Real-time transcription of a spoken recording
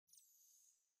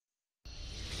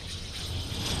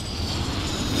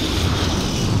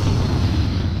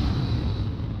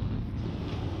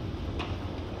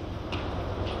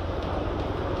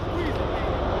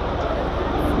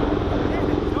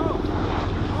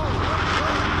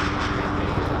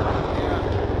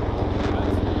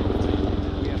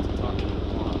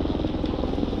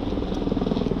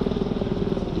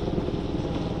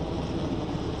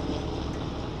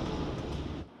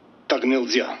Так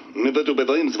нельзя. Мы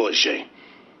выдубываем звойщей.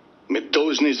 Мы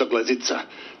должны согласиться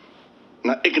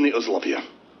на их условия.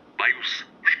 Боюсь,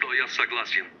 что я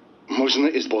согласен. Можно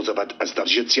использовать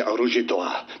оставшееся оружие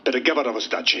до переговоров о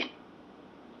сдаче.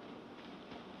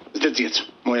 Здесь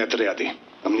мои отряды.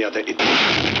 А мне надо идти.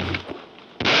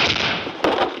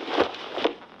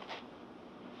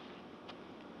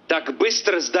 Так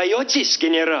быстро сдаетесь,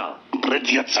 генерал?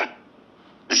 Придется.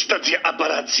 Стадия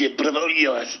операции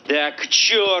провалилась. Да к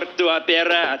черту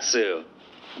операцию.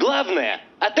 Главное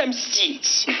 —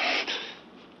 отомстить.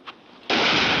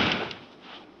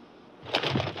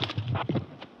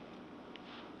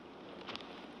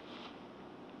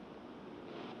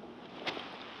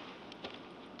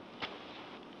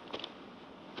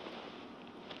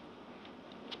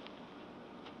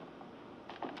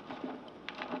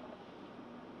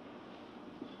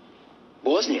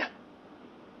 Поздно?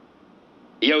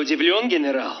 Я удивлен,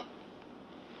 генерал.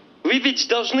 Вы ведь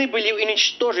должны были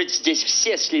уничтожить здесь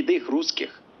все следы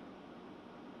русских.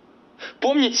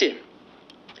 Помните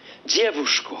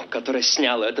девушку, которая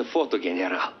сняла это фото,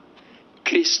 генерал?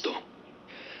 Кристу.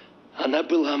 Она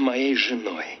была моей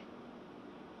женой.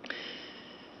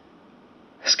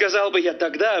 Сказал бы я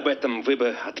тогда об этом, вы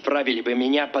бы отправили бы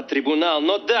меня под трибунал.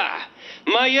 Но да,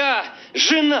 моя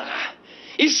жена...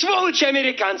 И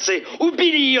сволочи-американцы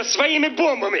убили ее своими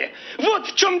бомбами. Вот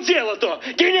в чем дело-то,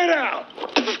 генерал!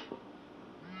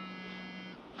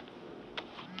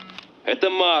 Это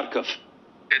Марков.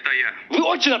 Это я. Вы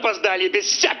очень опоздали без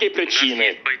всякой причины. У нас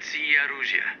есть бойцы и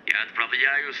оружие. Я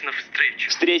отправляюсь навстречу.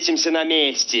 Встретимся на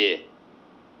месте.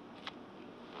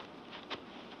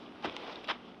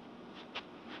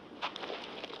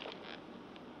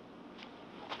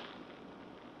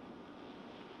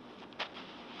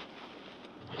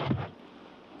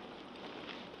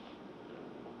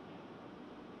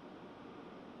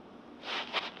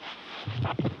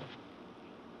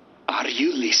 Are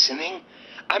you listening?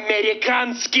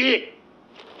 Американский!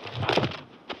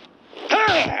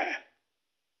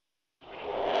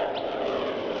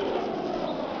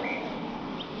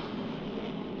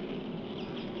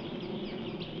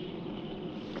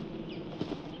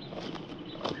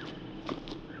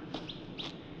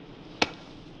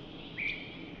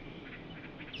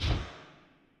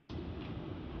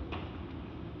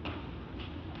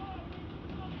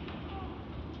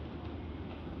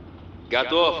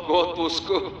 Готов к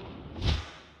отпуску.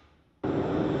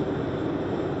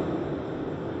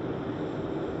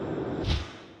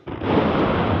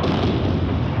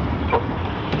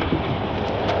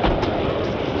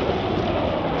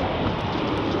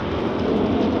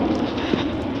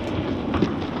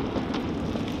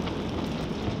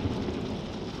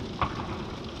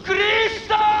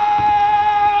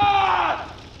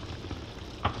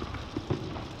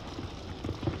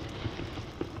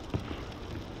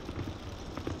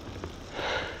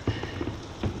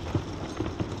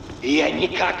 Я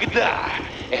никогда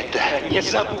это не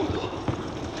забуду.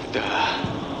 Да.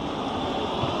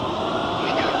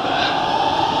 Никогда.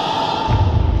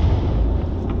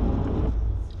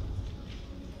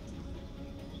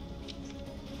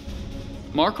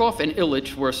 Markov and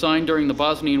Illich were assigned during the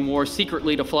Bosnian War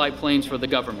secretly to fly planes for the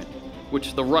government,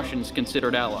 which the Russians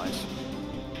considered allies.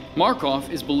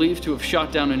 Markov is believed to have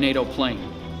shot down a NATO plane.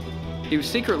 He was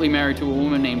secretly married to a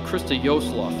woman named Krista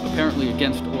Yoslov, apparently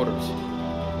against orders.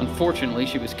 Unfortunately,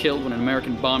 she was killed when an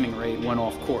American bombing raid went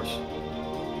off course.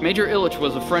 Major Illich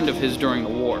was a friend of his during the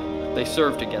war. They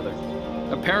served together.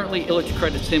 Apparently, Illich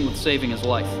credits him with saving his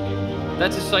life.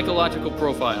 That's his psychological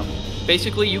profile.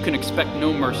 Basically, you can expect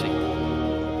no mercy.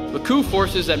 The coup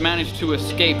forces that managed to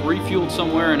escape refueled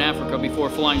somewhere in Africa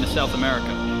before flying to South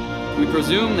America. We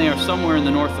presume they are somewhere in the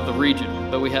north of the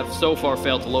region, though we have so far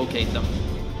failed to locate them.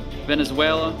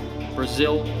 Venezuela,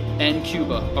 Brazil, and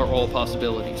Cuba are all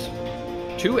possibilities.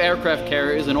 2 aircraft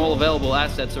carriers and all available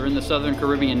assets are in the southern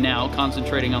Caribbean now,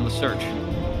 concentrating on the search.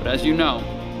 But as you know,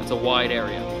 it's a wide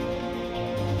area.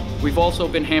 We've also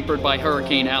been hampered by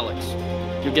Hurricane Alex.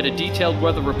 You'll get a detailed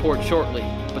weather report shortly,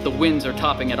 but the winds are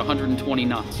topping at 120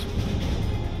 knots.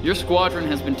 Your squadron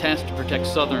has been tasked to protect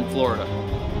southern Florida.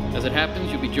 As it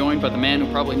happens, you'll be joined by the man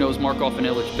who probably knows Markov and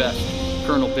Illich best,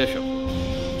 Colonel Bishop.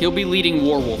 He'll be leading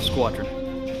Warwolf Squadron.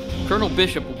 Colonel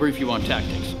Bishop will brief you on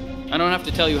tactics. I don't have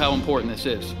to tell you how important this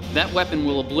is. That weapon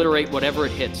will obliterate whatever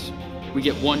it hits. We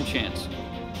get one chance.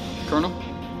 Colonel?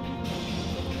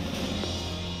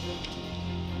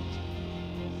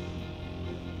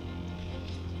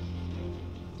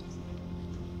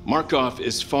 Markov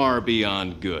is far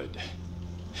beyond good.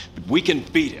 But we can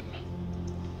beat him.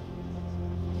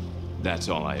 That's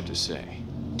all I have to say.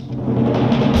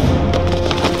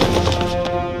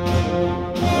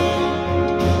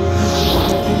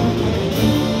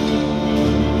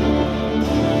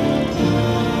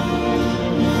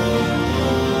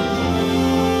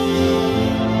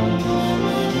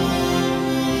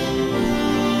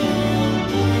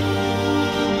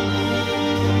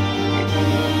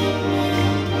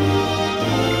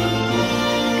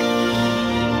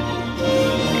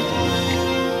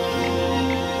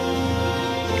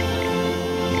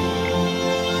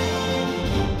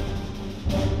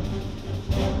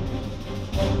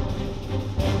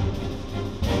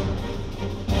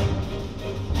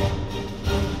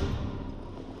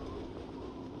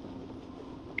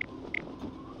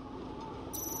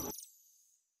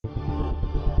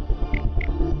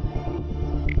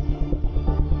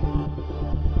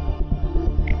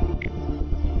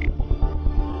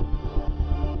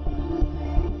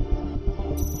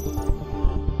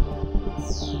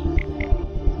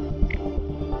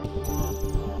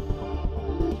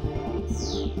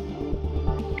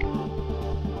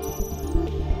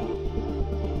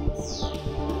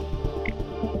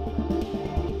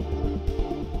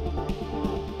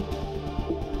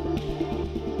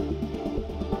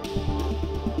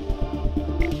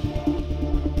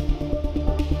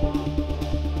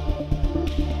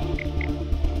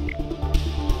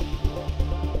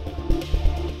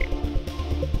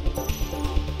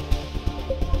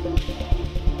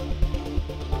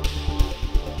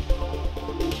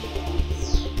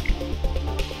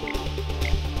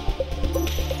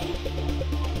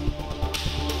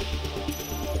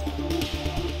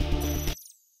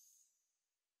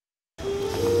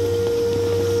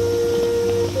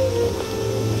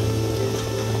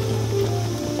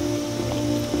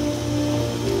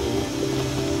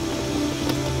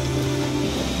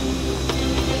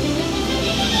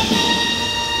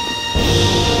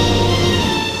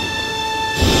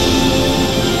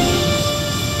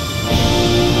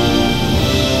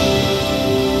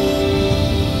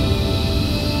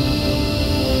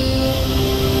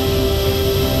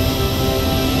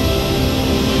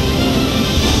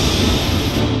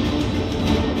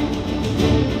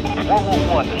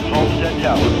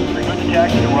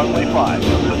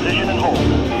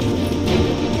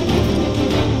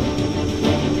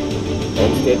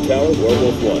 Homestead Tower,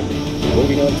 Werewolf 1.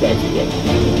 Moving on taxiway.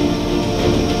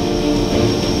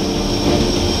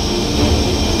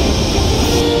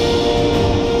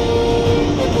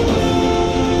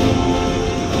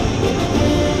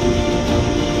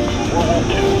 Werewolf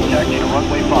 2, taxi to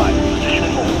runway 5. Position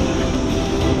and hold.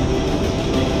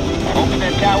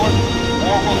 Homestead Tower,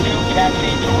 Werewolf 2 taxi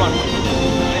to runway.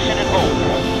 Position and hold.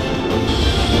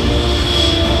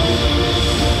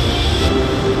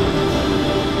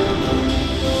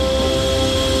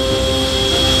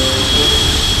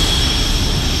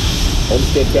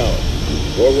 Homestead Tower,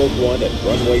 Werewolf 1 at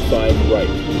runway 5 right.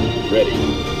 Ready.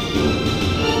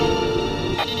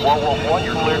 Werewolf 1,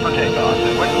 you're cleared for takeoff.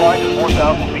 Wind line is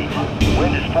 4,000 feet.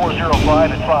 Wind is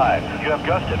 405 at 5. You have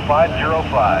gust at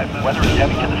 505. Weather is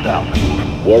heavy to the south.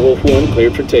 Werewolf 1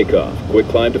 cleared for takeoff. Quick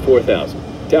climb to 4,000.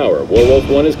 Tower, Werewolf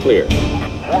 1 is clear.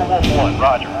 Werewolf 1,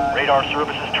 roger. Radar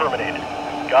service is terminated.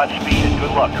 Godspeed and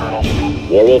good luck, Colonel.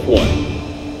 Werewolf 1.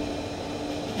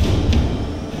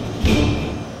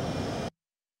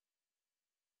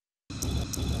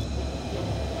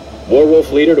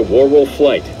 Werewolf leader to Werewolf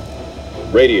flight.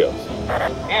 Radios.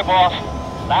 Here, boss.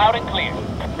 Loud and clear.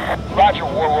 Roger,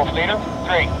 Werewolf leader.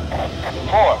 3,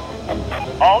 4.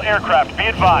 All aircraft, be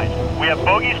advised. We have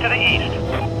bogies to the east.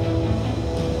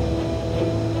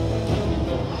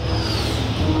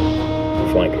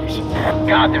 Flankers.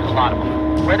 God, there's a lot of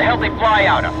them. Where the hell did they fly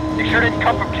out of? They sure didn't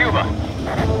come from Cuba.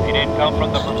 They didn't come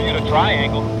from the Bermuda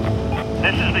Triangle.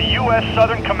 This is the U.S.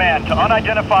 Southern Command to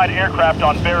unidentified aircraft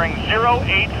on bearing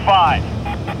 085.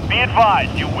 Be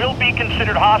advised, you will be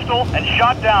considered hostile and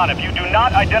shot down if you do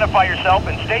not identify yourself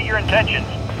and state your intentions.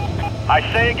 I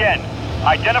say again,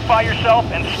 identify yourself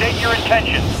and state your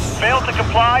intentions. Fail to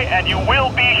comply and you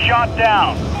will be shot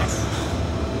down.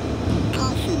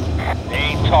 They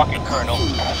ain't talking, Colonel.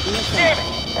 Damn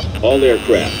it! All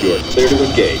aircraft, you are clear to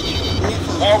engage.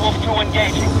 Werewolf 2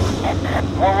 engaging.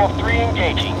 Werewolf 3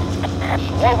 engaging.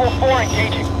 Werewolf 4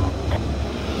 engaging.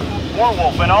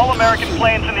 Werewolf and all American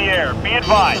planes in the air, be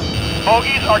advised.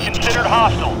 Bogies are considered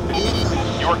hostile.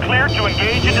 You are cleared to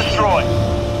engage and destroy.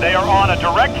 They are on a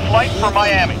direct flight for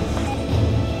Miami.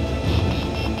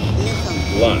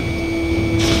 Lock.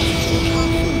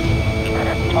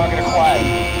 Target acquired.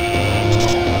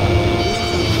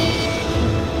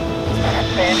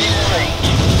 Bandit range.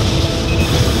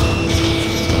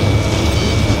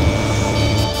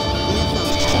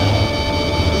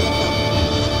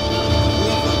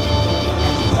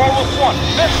 Werewolf 1,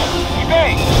 missile,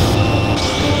 evade!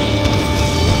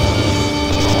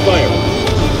 Fire.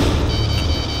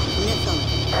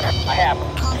 I have him.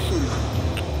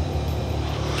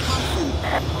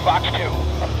 Fox 2.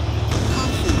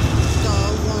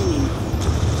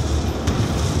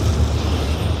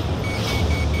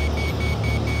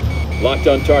 Locked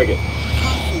on target.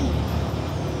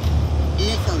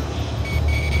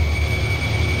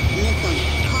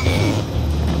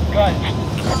 Guns.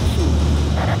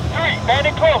 3,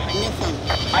 bandit closing.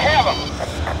 I have him.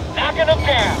 Knocking him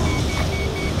down.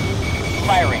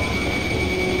 Firing.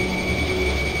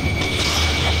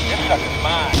 This sucker's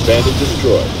mine. Bandit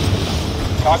destroyed.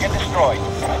 Target destroyed.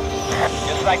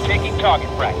 Just like taking target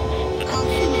practice.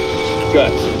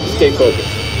 Guts, stay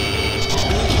focused.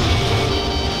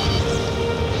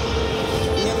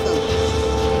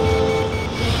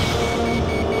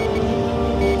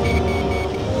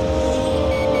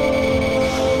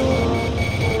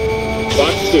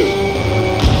 Fox 2.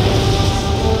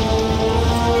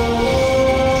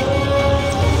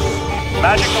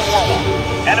 Magical Werewolf.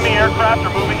 Enemy aircraft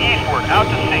are moving eastward, out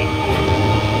to sea.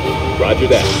 Roger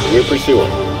that. We're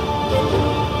pursuing.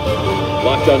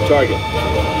 Locked on target.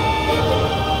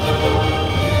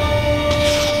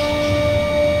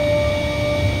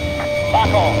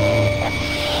 Lock on.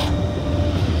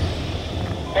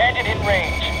 Bandit in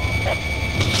range.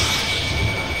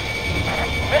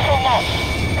 Missile launched.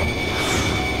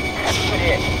 Good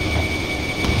hit.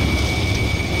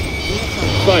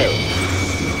 Fire.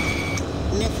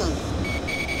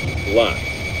 Locked.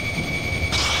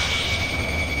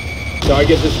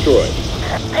 Target destroyed.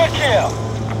 Good kill.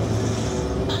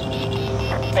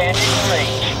 Bandit in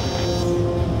range.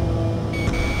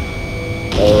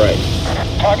 All right.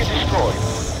 Target destroyed.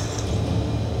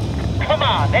 Come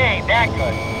on, they ain't that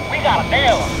good. We gotta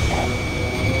nail them.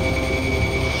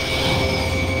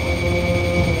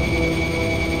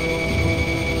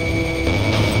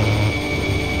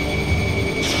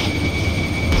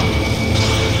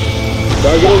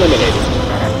 Target eliminated.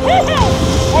 Woohoo!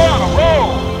 We're on a roll!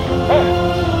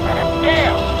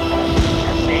 Damn!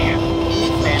 Damn.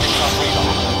 Bandits on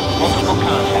radar. Multiple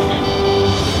contacts.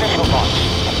 Missile launch.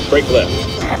 Break left.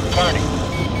 Turning.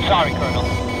 Sorry, Colonel.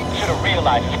 should have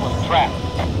realized this was a trap.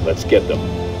 Let's get them.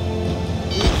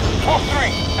 Wolf 3,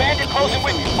 bandit closing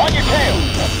with you. On your tail.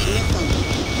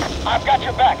 I've got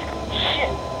your back.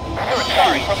 Shit. You're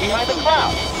sorry from behind the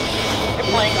clouds. You're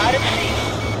playing hide and seek.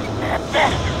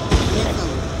 Bastard.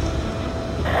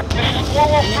 This is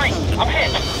Wolf 3. I'm hit.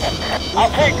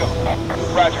 I'll take him.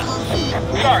 Roger.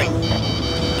 Sorry.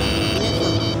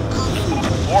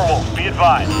 Warwolf, be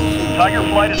advised. Tiger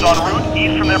Flight is en route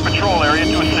east from their patrol area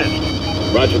to assist.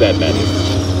 Roger that, Magic.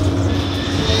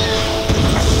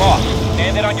 Boss,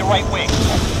 bandit on your right wing.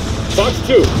 Fox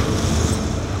 2.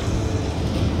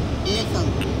 He's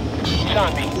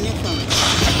on me.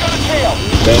 I've got a tail.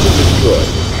 Bandit destroyed.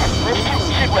 Rift 2,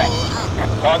 shit wreck.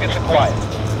 Targets acquired.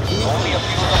 Only a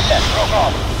few of them left. Broke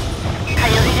off.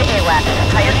 Coyote to AWAC.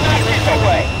 Coyote 2 is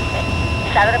away.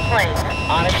 Shot at a plane.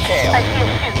 On its tail. I see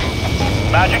a shoot.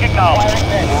 Magic acknowledged.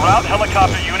 We'll route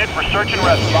helicopter unit for search and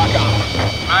rescue. Lock on.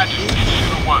 Magic, this is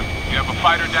Shooter 1. You have a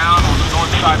fighter down on the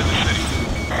north side of the city.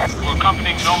 We're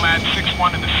accompanying Nomad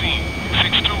 6-1 in the scene.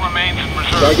 6-2 remains in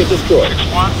reserve. Target destroyed.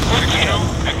 6-1,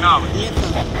 6-2, acknowledged.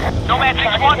 Nomad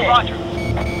 6-1, roger.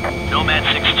 Nomad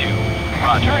 6-2,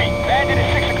 roger. Bandit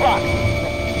at 6 o'clock.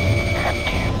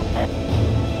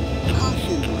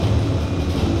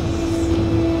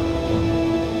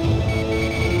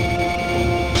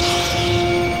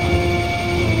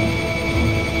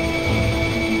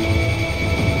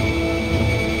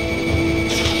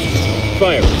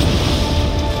 Fire.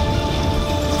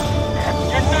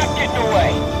 You're not getting away.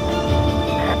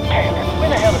 Damn, where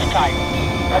the hell is Tiger?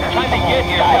 By the time they get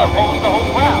here, I'll oppose the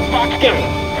whole crowd. Fox Get him.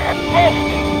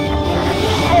 roasted.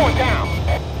 Going down.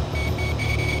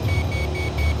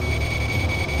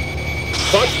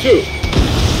 Fox 2.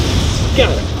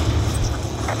 Got him.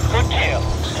 Good kill.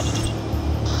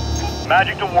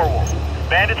 Magic to Warwolf.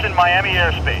 Bandits in Miami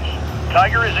airspace.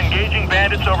 Tiger is engaging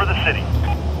bandits over the city.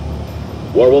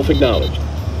 Warwolf acknowledged.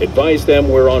 Advise them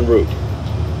we're en route.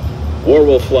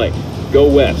 Warwolf flight. Go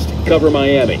west. Cover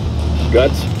Miami.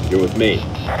 Guts, you're with me.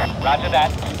 Roger that.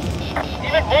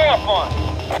 Even more fun.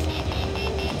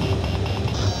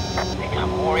 They got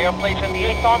more airplanes than the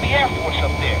 8th Army Air Force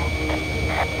up there.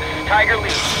 This is Tiger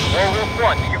Lee. Warwolf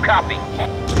 1, do you copy?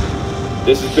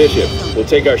 This is Bishop. We'll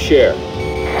take our share.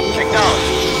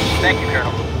 Acknowledged. Thank you,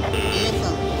 Colonel.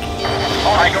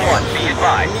 Tiger 1, be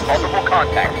advised. Multiple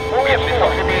contacts. We have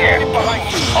missiles in the air.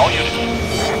 All units.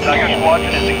 Tiger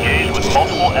Squadron is engaged with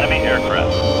multiple enemy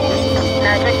aircraft.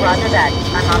 Magic, roger that.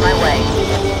 I'm on my way.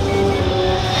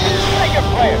 Tiger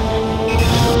players.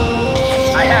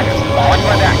 I have it. On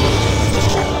my back.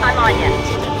 I'm on you.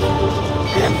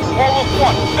 Warwolf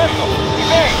 1, missile.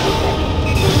 Evade.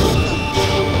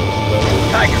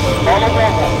 Tiger, follow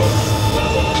Warwolf.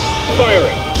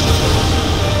 Firing.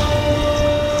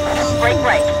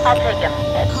 Break. I'll take him.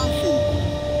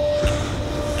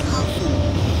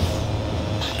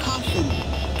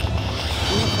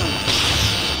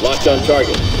 Locked on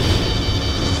target.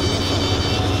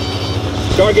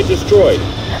 Target destroyed.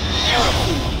 Beautiful.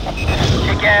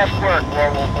 Kick-ass work,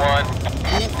 Warwolf 1.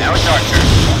 Now it's our turn.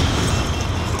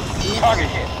 Target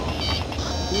hit.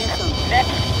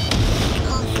 Next.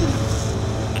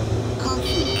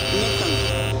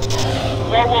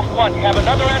 Warwolf 1, you have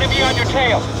another enemy on your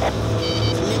tail.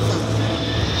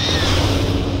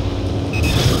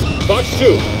 Fox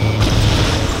 2.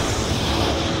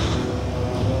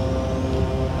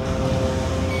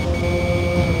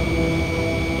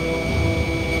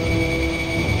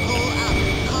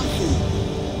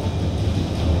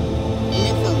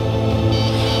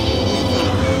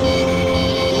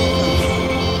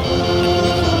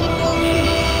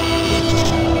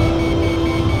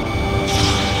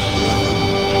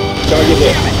 Target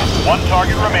hit. One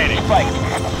target remaining.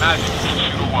 Magic, this is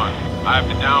Shooter 1. I have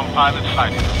the down pilot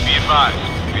sighted. Be advised,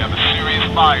 we have a serious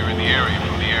fire in the area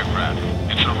from the aircraft.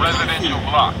 It's a residential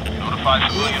block. Notify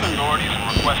civilian authorities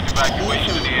and request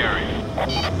evacuation of the area.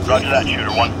 Roger that,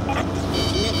 Shooter 1.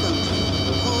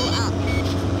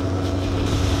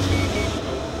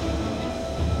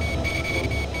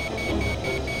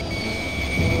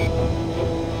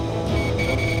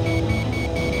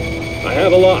 I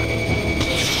have a lock.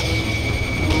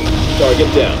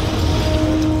 Target down.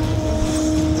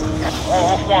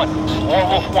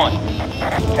 Warwolf 1.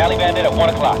 Tally bandit at 1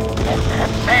 o'clock.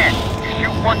 Man, you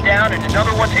shoot one down and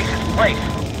another one takes its place.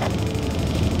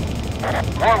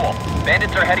 Warwolf,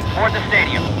 bandits are heading toward the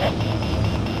stadium.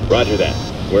 Roger that.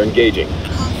 We're engaging.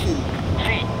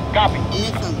 C, copy.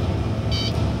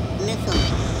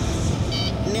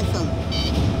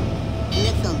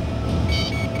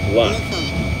 Lock.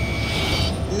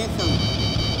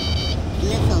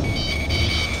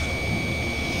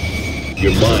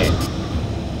 You're mine.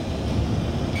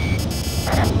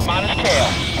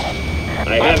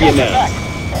 I have you now.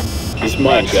 He's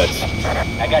mine, Guts.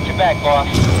 I got your back, boss.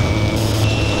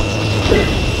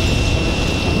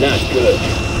 Not good.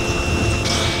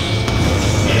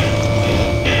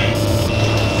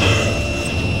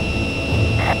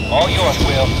 All yours,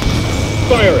 Will.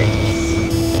 Firing.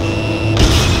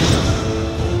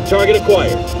 Target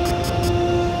acquired.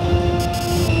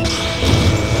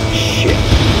 Shit.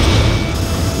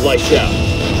 Lights out.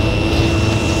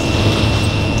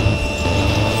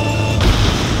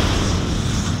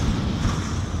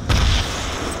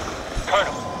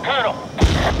 Colonel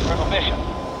Bishop,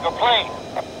 your plane.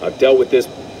 I've dealt with this.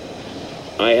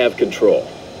 I have control.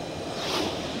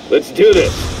 Let's do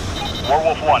this.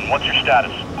 Warwolf 1, what's your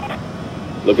status?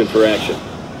 Looking for action.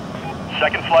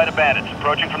 Second flight of bandits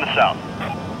approaching from the south.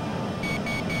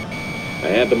 I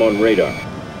have them on radar.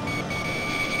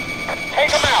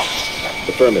 Take them out!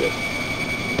 Affirmative.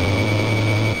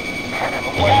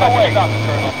 Get away,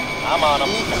 Colonel. I'm on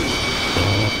him.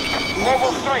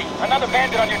 Warwolf 3, another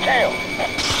bandit on your tail.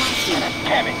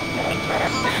 Damn it.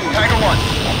 This is Tiger 1.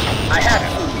 I have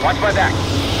him. Watch my back.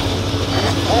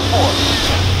 All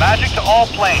 4. Magic to all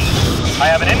planes. I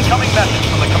have an incoming message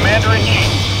from the Commander-in-Chief.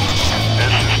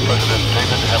 This is President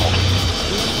David Hamilton.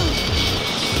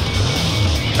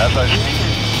 As I speak,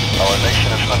 our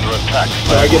nation is under attack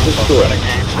by a group of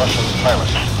renegade Russian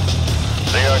pirates.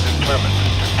 They are determined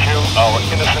to kill our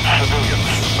innocent civilians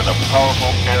with a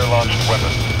powerful air-launched weapon.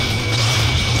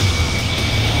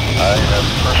 I have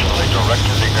personally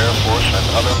directed the Air Force and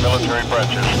other military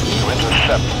branches to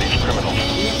intercept these criminals.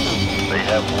 They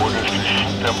have orders to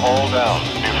shoot them all down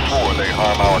before they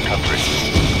harm our country.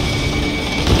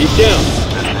 He's down.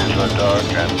 This is a dark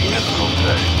and difficult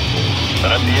day,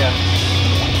 but at the end,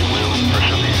 we will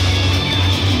persevere.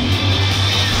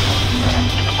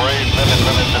 To the brave men and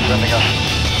women defending us,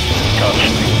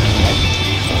 Godspeed.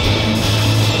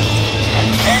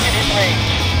 Bandit in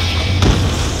range.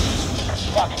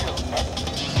 Fox 2.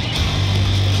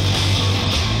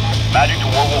 Magic to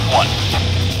Warwolf 1.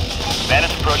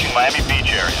 Bandits approaching Miami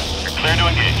Beach area. You're clear to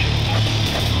engage.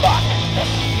 Fox.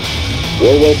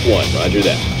 Warwolf 1, roger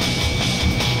that.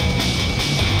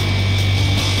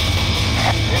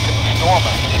 This is a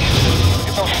stormer.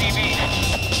 Get those CVs.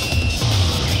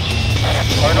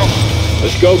 Colonel.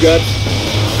 Let's go, Guts.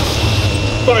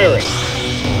 Firing.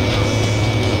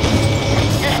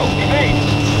 Missile, evade.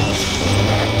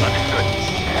 Understood.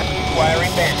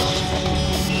 Firing bandits.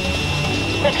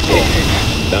 Let's do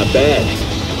this. Not bad.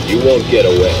 You won't get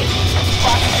away.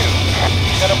 Fox 2.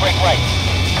 Gotta break right.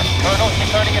 Colonel, he's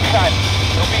turning inside.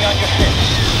 He'll be on your 6.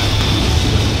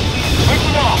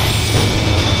 Breaking off.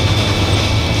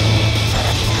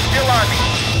 Still on me.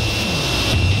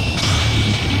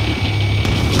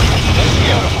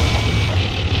 Beautiful.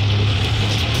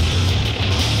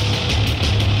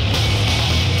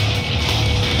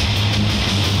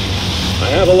 I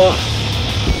have a lot.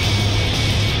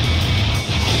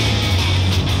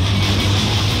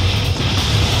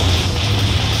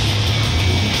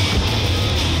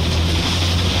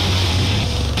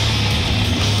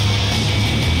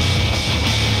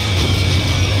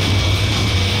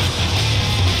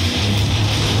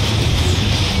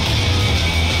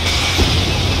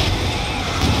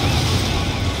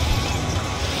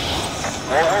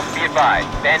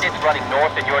 Bandits running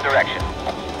north in your direction.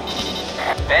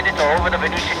 Bandits are over the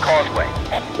Venusian Causeway.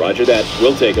 Roger that.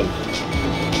 We'll take them.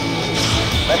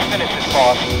 Let's finish this,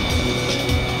 boss.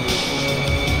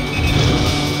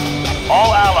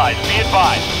 All allies, be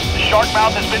advised. The shark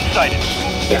mouth has been sighted.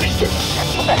 Bastard.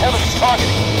 What the hell is he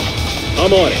targeting?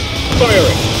 I'm on it.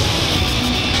 Firing.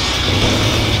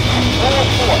 Warwolf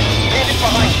 4, bandit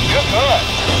behind you. You're good.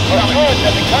 But I'm good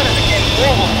that the gunners against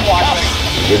Warwolf Squad.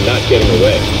 You're not getting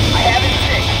away. I have it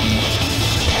 6.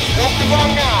 Don't be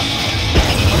wrong now.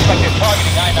 Looks like they're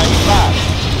targeting I-95.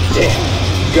 Damn.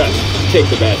 Guts,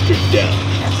 take the bastards down.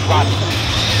 Roger.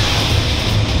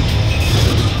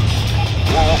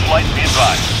 Warwolf flight, be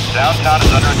advised. Downtown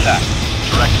is under attack.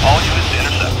 Direct all units to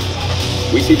intercept.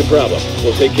 We see the problem.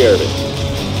 We'll take care of it.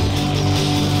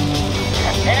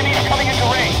 Enemies coming into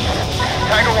range.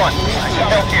 Tiger 1, I need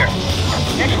help here.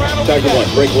 Next round will Tiger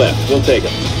 1, break left. We'll take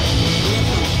him.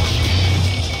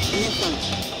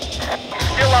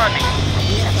 Still on me.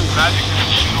 Magic, this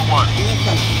is Shooter 1.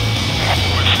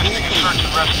 We're assisting in search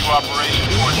and rescue operation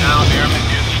for a downed airman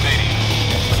near the stadium.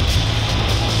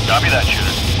 Copy that,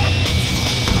 Shooter.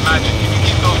 Magic, can you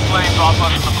keep those planes off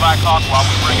us in the Black Hawk while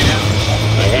we bring it in?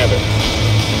 I have it.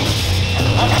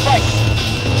 On strike.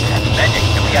 Magic,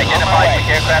 can we identify which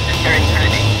aircraft is carrying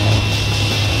Trinity?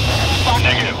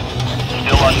 Negative.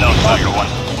 Still unknown, Tiger 1.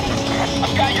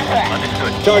 I've got your back.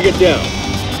 Understood. Target down.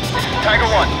 This is Tiger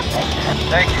 1.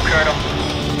 Thank you, Colonel.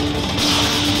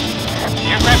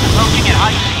 Aircraft approaching at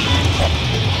high speed.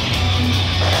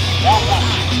 Whoa,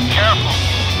 careful.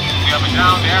 We have a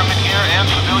downed airman here and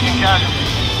civilian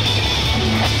casualties.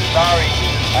 Sorry,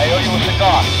 I owe you a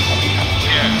cigar.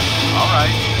 Yeah, all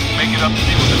right. Make it up to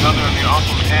me with another of your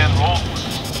uncle's hand-rolled ones.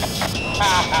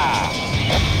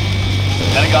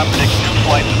 Pentagon predicts 2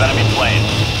 flights of enemy planes.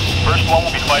 First one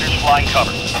will be fighters flying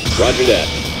cover. Roger that.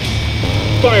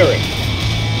 Firing!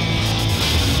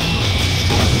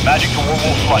 Magic to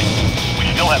Werewolf flight. We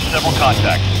still have several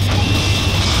contacts.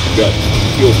 Gut.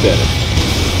 Fuel status.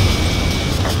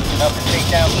 Enough to take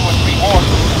down 2 or 3 more.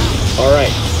 All right.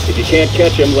 If you can't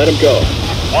catch him, let him go.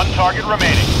 1 target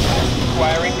remaining.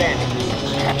 Acquiring bandit.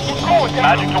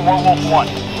 Magic to Werewolf 1.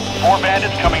 4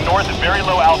 bandits coming north at very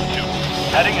low altitude.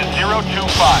 Heading is 025.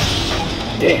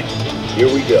 Damn.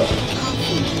 Here we go.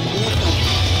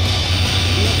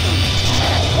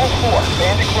 Wolf 4,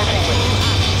 bandit closing with you.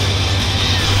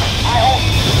 I hold.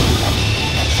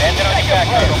 Bandit on track,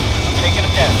 Colonel. I'm taking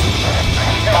him down.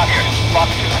 Roger. Lock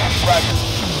 2. Roger.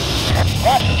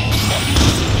 Roger.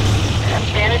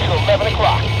 Bandit to 11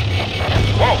 o'clock.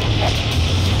 Whoa.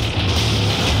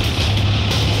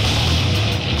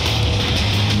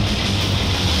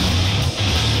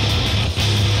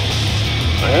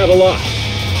 I have a lot.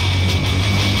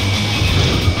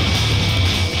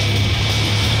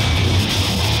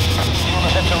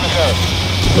 Set to reserve.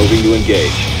 Moving to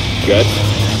engage. Gut?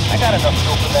 I got enough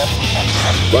fuel for them.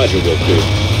 Roger will do.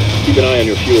 Keep an eye on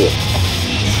your fuel.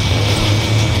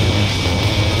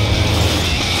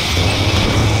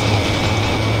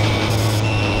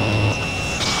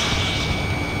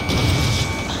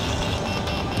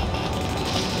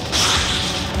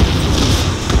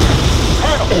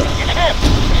 Colonel, it's him!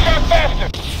 Shot faster!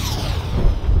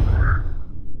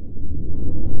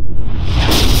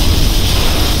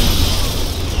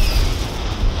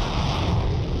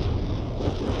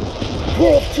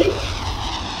 Wolf 2!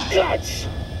 Guts!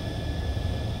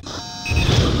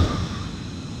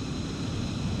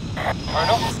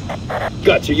 Colonel?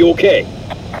 Guts, are you okay?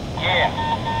 Yeah,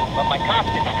 but my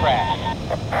cockpit's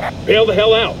crashed. Bail the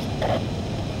hell out!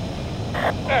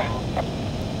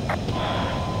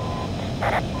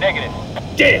 Negative.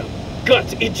 Damn!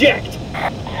 Guts, eject!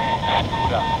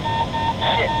 Screwed up.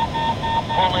 Shit. I'm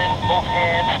pulling, both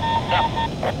hands, nothing.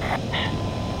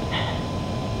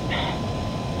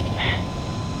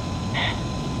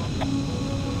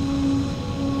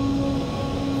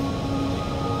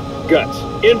 Guts,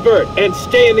 invert and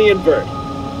stay in the invert.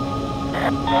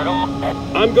 Colonel?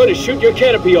 I'm going to shoot your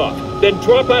canopy off, then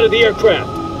drop out of the aircraft.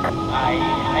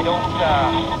 I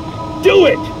don't, Do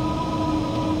it!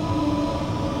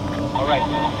 All right.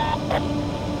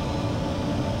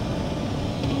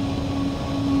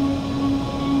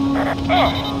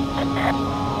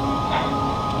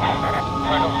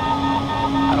 Colonel,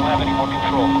 I don't have any more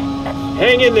control.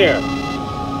 Hang in there.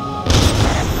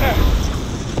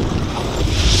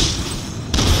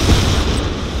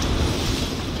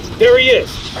 There he is.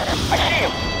 I see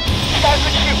him. He's got a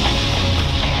good shoot.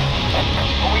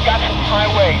 But we got some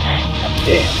highways.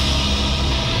 Damn.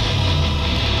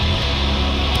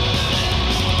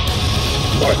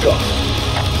 Mark off.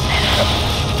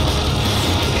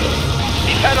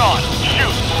 He's head on.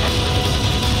 Shoot.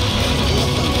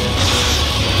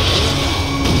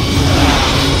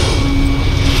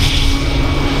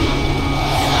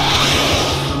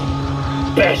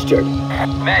 Bastard.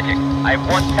 Magic. I have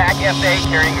 1 TAC FA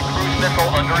carrying a cruise missile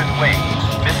under his wing.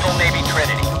 Missile Navy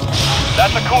Trinity.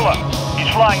 That's Akula. He's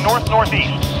flying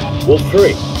north-northeast. Wolf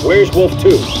 3, where's Wolf 2?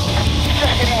 He's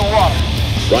just hitting the water.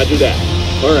 Roger that.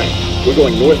 All right, we're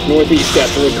going north-northeast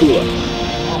after Akula.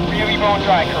 We're really bone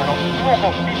dry, Colonel. We won't go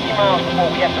 50 miles before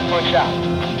we have to push out.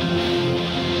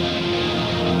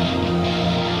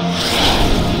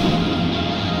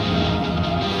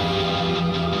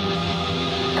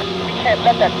 We can't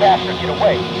let that bastard get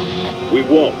away. We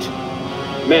won't.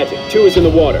 Magic, 2 is in the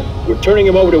water. We're turning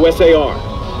him over to SAR.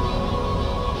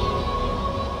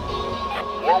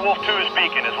 Werewolf 2's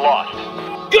beacon is lost.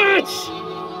 Guts!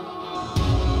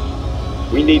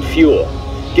 We need fuel.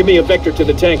 Give me a vector to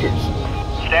the tankers.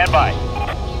 Stand by.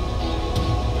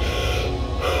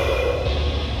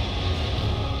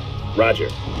 Roger.